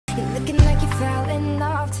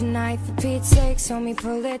tonight for Pete's sake, so me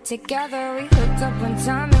pull it together. We hooked up one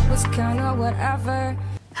time, it was kinda whatever.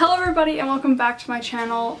 Hello everybody and welcome back to my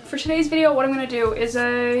channel. For today's video, what I'm gonna do is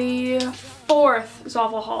a fourth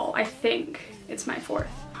Zaful haul. I think it's my fourth.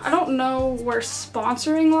 I don't know where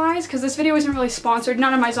sponsoring lies because this video isn't really sponsored.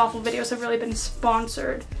 None of my Zaful videos have really been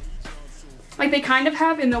sponsored. Like, they kind of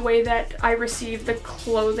have in the way that I receive the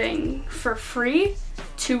clothing for free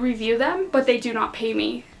to review them, but they do not pay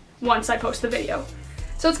me once I post the video.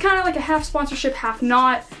 So it's kind of like a half sponsorship, half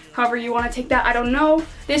not. However you want to take that, I don't know.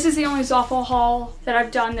 This is the only Zaful haul that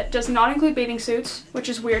I've done that does not include bathing suits, which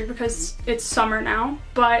is weird because it's summer now.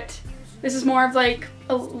 But this is more of like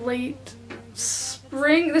a late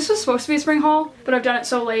spring. This was supposed to be a spring haul, but I've done it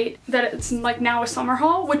so late that it's like now a summer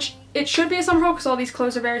haul, which it should be a summer haul because all these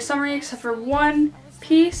clothes are very summery except for one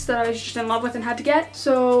piece that I was just in love with and had to get.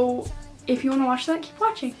 So if you want to watch that, keep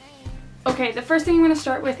watching. Okay, the first thing I'm going to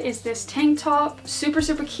start with is this tank top. Super,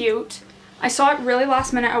 super cute. I saw it really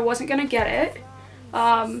last minute. I wasn't going to get it.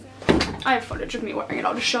 I have footage of me wearing it.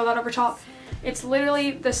 I'll just show that over top. It's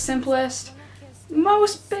literally the simplest,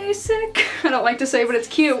 most basic, I don't like to say, but it's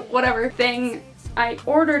cute, whatever, thing I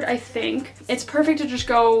ordered, I think. It's perfect to just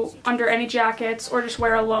go under any jackets or just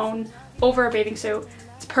wear alone over a bathing suit.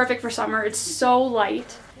 It's perfect for summer. It's so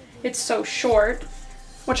light. It's so short,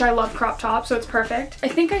 which I love crop top, so it's perfect. I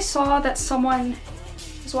think I saw that someone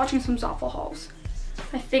was watching some Zaful hauls.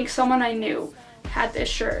 I think someone I knew had this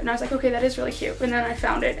shirt and I was like, okay, that is really cute. And then I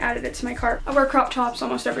found it, added it to my cart. I wear crop tops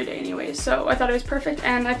almost every day anyways, so I thought it was perfect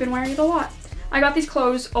and I've been wearing it a lot. I got these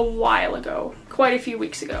clothes a while ago, quite a few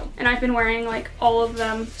weeks ago, and I've been wearing like all of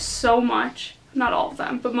them so much. Not all of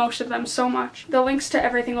them, but most of them so much. The links to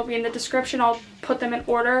everything will be in the description. I'll put them in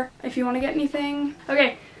order if you want to get anything.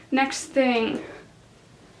 Okay, next thing.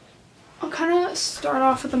 I'll kind of start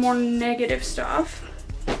off with the more negative stuff.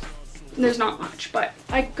 There's not much, but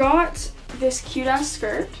I got this cute ass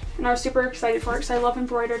skirt and I was super excited for it because I love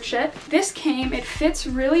embroidered shit. This came, it fits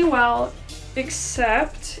really well,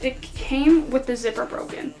 except it came with the zipper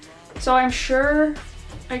broken. So I'm sure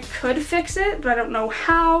I could fix it, but I don't know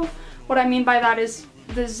how. What I mean by that is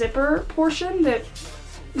the zipper portion that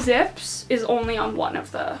zips is only on one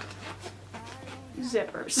of the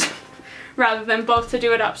zippers rather than both to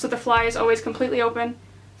do it up. So the fly is always completely open.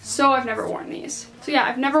 So I've never worn these. So yeah,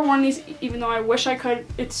 I've never worn these even though I wish I could.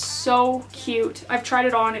 It's so cute. I've tried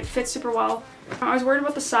it on, it fits super well. I was worried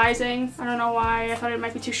about the sizing. I don't know why. I thought it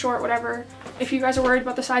might be too short, whatever. If you guys are worried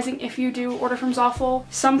about the sizing, if you do order from Zaful,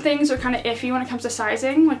 some things are kind of iffy when it comes to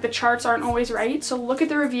sizing. Like the charts aren't always right. So look at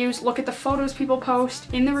the reviews, look at the photos people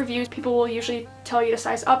post. In the reviews, people will usually tell you to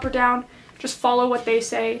size up or down. Just follow what they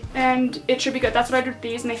say and it should be good. That's what I did with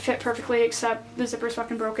these and they fit perfectly except the zipper's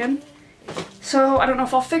fucking broken. So I don't know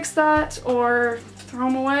if I'll fix that or throw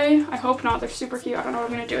them away. I hope not. They're super cute. I don't know what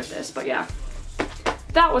I'm going to do with this, but yeah.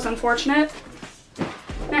 That was unfortunate.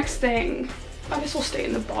 Next thing. I guess we'll stay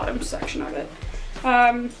in the bottom section of it.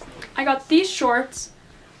 I got these shorts.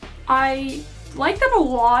 I like them a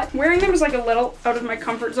lot. Wearing them is like a little out of my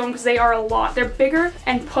comfort zone because they are a lot. They're bigger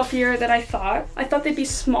and puffier than I thought. I thought they'd be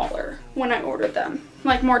smaller when I ordered them.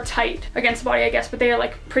 Like more tight against the body, I guess, but they are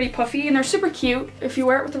like pretty puffy and they're super cute. If you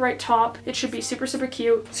wear it with the right top, it should be super, super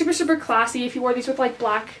cute. Super, super classy if you wore these with like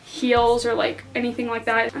black heels or like anything like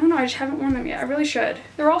that. I don't know, I just haven't worn them yet. I really should.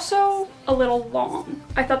 They're also a little long.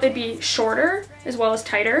 I thought they'd be shorter as well as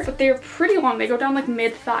tighter, but they're pretty long. They go down like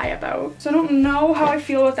mid-thigh about. So I don't know how I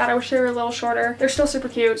feel about that. I wish they were a little shorter. They're still super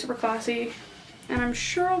cute, super classy, and I'm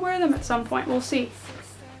sure I'll wear them at some point. We'll see.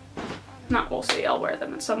 Not we'll see, I'll wear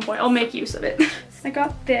them at some point. I'll make use of it. I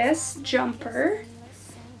got this jumper.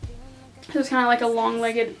 It's kind of like a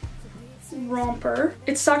long-legged romper.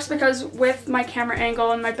 It sucks because with my camera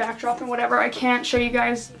angle and my backdrop and whatever, I can't show you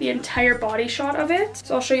guys the entire body shot of it.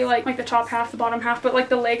 So I'll show you like the top half, the bottom half, but like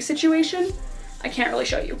the leg situation, I can't really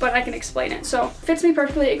show you, but I can explain it. So fits me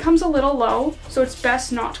perfectly. It comes a little low, so it's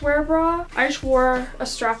best not to wear a bra. I just wore a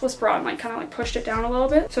strapless bra and like kind of like pushed it down a little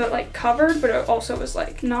bit. So it like covered, but it also was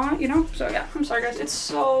like not, you know? So yeah, I'm sorry guys. It's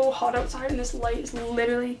so hot outside and this light is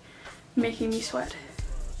literally making me sweat.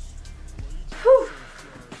 Whew.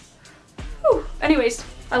 Whew. Anyways,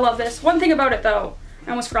 I love this. One thing about it though, I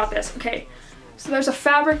almost forgot this. Okay. So there's a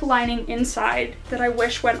fabric lining inside that I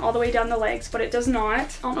wish went all the way down the legs, but it does not.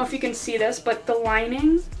 I don't know if you can see this, but the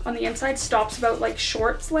lining on the inside stops about like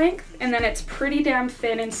shorts length, and then it's pretty damn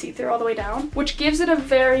thin and see-through all the way down, which gives it a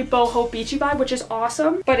very boho beachy vibe, which is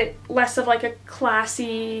awesome, but it less of like a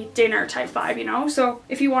classy dinner type vibe, you know? So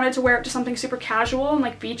if you wanted to wear it to something super casual and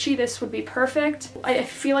like beachy, this would be perfect. I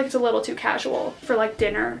feel like it's a little too casual for like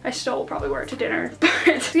dinner. I still will probably wear it to dinner,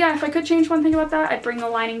 but yeah, if I could change one thing about that, I'd bring the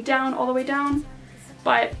lining down all the way down.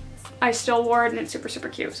 but I still wore it and it's super, super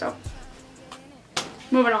cute, so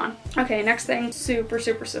moving on. Okay, next thing, super,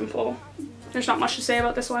 super simple. There's not much to say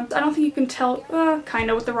about this one. I don't think you can tell, kind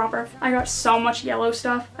of with the romper. I got so much yellow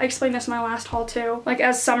stuff. I explained this in my last haul too. Like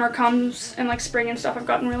as summer comes and like spring and stuff, I've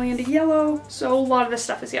gotten really into yellow. So a lot of this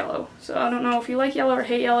stuff is yellow. So I don't know if you like yellow or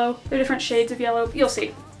hate yellow. There are different shades of yellow. You'll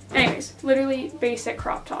see. Anyways, literally basic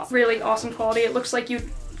crop top. Really awesome quality. It looks like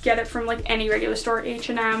you'd get it from like any regular store,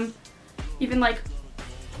 H&M, even like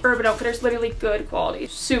Urban Outfitters. Literally good quality.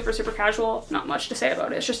 Super, super casual. Not much to say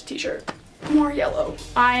about it. It's just a t-shirt. More yellow.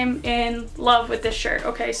 I'm in love with this shirt.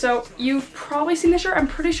 Okay, so you've probably seen this shirt. I'm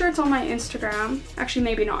pretty sure it's on my Instagram. Actually,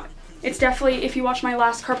 maybe not. It's definitely, if you watch my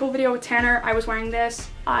last carpool video with Tanner, I was wearing this.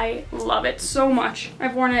 I love it so much.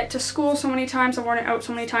 I've worn it to school so many times. I've worn it out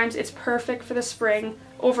so many times. It's perfect for the spring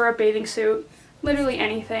over a bathing suit. Literally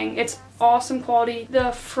anything. It's awesome quality.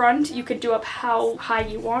 The front you could do up how high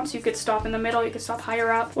you want, so you could stop in the middle, you could stop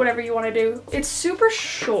higher up, whatever you want to do. It's super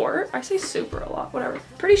short. I say super a lot, whatever.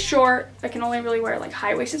 Pretty short. I can only really wear like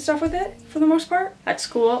high-waisted stuff with it for the most part, at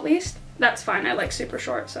school at least. That's fine. I like super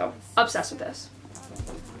short, so obsessed with this.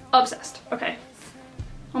 Obsessed. Okay.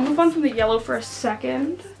 I'll move on from the yellow for a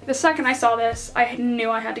second. The second I saw this, I knew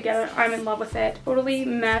I had to get it. I'm in love with it. Totally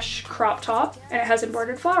mesh crop top, and it has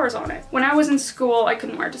embroidered flowers on it. When I was in school, I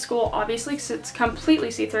couldn't wear it to school, obviously, because it's completely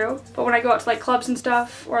see-through. But when I go out to like clubs and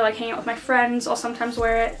stuff, or like hang out with my friends, I'll sometimes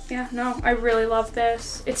wear it. Yeah, no, I really love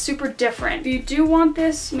this. It's super different. If you do want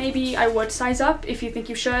this, maybe I would size up if you think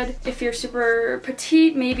you should. If you're super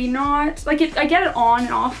petite, maybe not. Like I get it on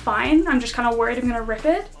and off fine. I'm just kind of worried I'm gonna rip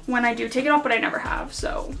it when I do take it off, but I never have,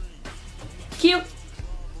 so cute.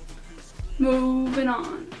 Moving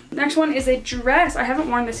on. Next one is a dress. I haven't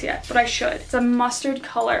worn this yet, but I should. It's a mustard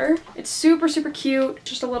color. It's super, super cute.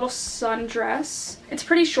 Just a little sundress. It's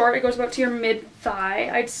pretty short. It goes about to your mid-thigh,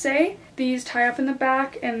 I'd say. These tie up in the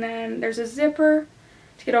back, and then there's a zipper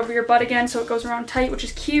to get over your butt again, so it goes around tight, which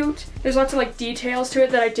is cute. There's lots of like details to it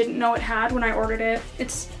that I didn't know it had when I ordered it.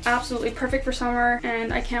 It's absolutely perfect for summer,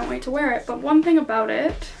 and I can't wait to wear it. But one thing about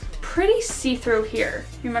it, pretty see-through here.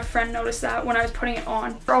 My friend noticed that when I was putting it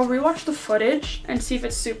on. I'll rewatch the footage and see if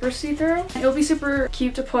it's super see-through. It'll be super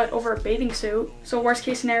cute to put over a bathing suit. So worst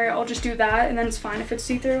case scenario, I'll just do that and then it's fine if it's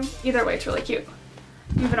see-through. Either way, it's really cute.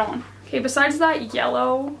 Move it on. Okay, besides that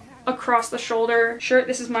yellow across the shoulder shirt,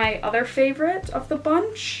 this is my other favorite of the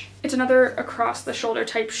bunch. It's another across the shoulder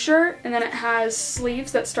type shirt, and then it has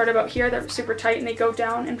sleeves that start about here. They're super tight and they go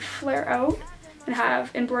down and flare out and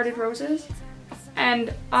have embroidered roses.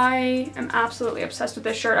 And I am absolutely obsessed with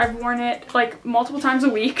this shirt. I've worn it like multiple times a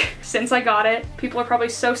week since I got it. People are probably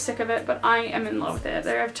so sick of it, but I am in love with it.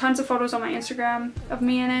 There are tons of photos on my Instagram of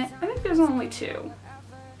me in it. I think there's only 2,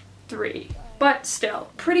 3, but still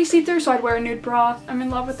pretty see-through, so I'd wear a nude bra. I'm in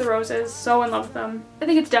love with the roses, so in love with them. I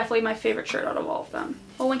think it's definitely my favorite shirt out of all of them.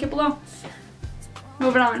 I'll link it below.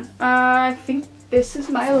 Moving on. I think this is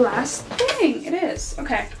my last thing. It is.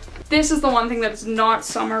 Okay. This is the one thing that's not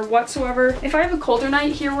summer whatsoever. If I have a colder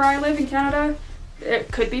night here where I live in Canada, it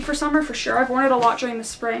could be for summer for sure. I've worn it a lot during the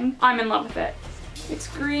spring. I'm in love with it. It's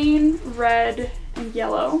green, red, and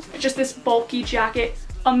yellow. It's just this bulky jacket.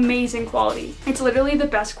 Amazing quality. It's literally the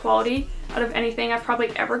best quality out of anything I've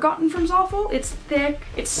probably ever gotten from Zaful. It's thick,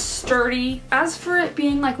 it's sturdy. As for it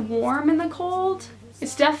being like warm in the cold,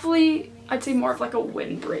 it's definitely, I'd say, more of like a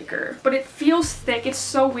windbreaker, but it feels thick. It's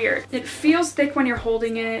so weird. It feels thick when you're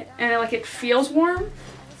holding it, and like it feels warm,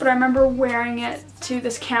 but I remember wearing it to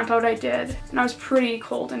this camp out I did, and I was pretty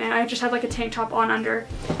cold in it. I just had like a tank top on under.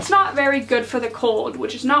 It's not very good for the cold,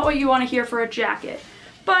 which is not what you want to hear for a jacket,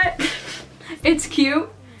 but it's cute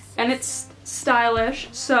and it's stylish,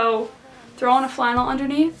 so throw on a flannel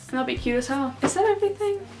underneath and it'll be cute as hell. Is that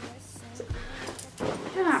everything?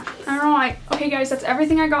 Yeah, I don't know. Okay guys, that's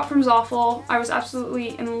everything I got from Zaful. I was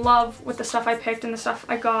absolutely in love with the stuff I picked and the stuff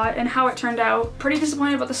I got and how it turned out. Pretty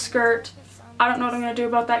disappointed about the skirt. I don't know what I'm gonna do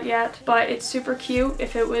about that yet, but it's super cute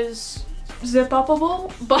if it was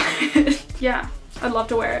zip-upable, but yeah, I'd love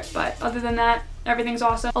to wear it. But other than that, everything's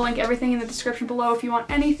awesome. I'll link everything in the description below if you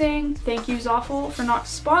want anything. Thank you, Zaful, for not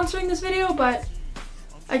sponsoring this video, but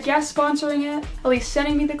I guess sponsoring it, at least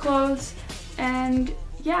sending me the clothes, and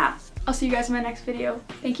yeah. I'll see you guys in my next video.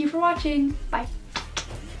 Thank you for watching. Bye.